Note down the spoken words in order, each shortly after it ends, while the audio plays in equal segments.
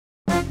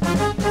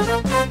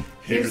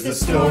Here's the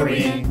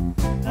story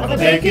of a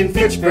bank in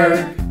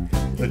Fitchburg,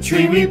 the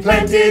tree we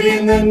planted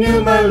in the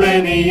new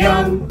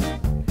millennium.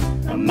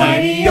 A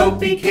mighty oak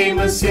became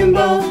a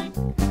symbol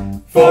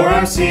for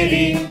our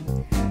city,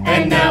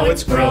 and now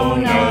it's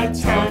grown a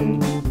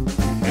ton.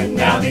 And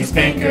now these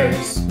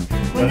bankers,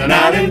 when they're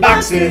not in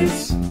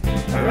boxes,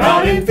 are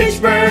out in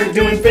Fitchburg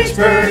doing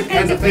Fitchburg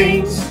kinds of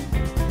things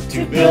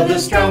to build a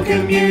strong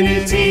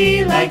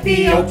community like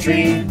the oak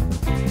tree.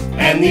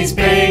 And these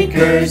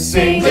bankers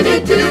sing.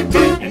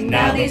 And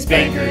now these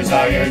bankers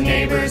are your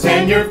neighbors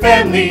and your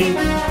family.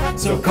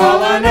 So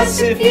call on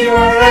us if you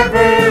are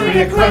ever in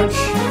a crunch,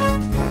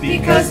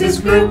 because this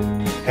group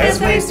has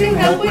ways to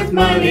help with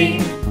money.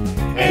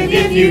 And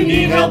if you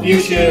need help,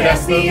 you should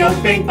ask the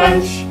Oak Bank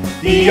Bunch.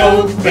 The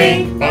Oak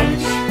Bank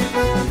Bunch,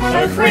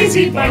 a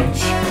crazy bunch.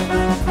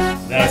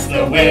 That's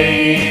the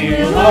way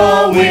it'll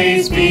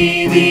always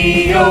be.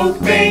 The Oak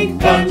Bank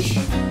Bunch.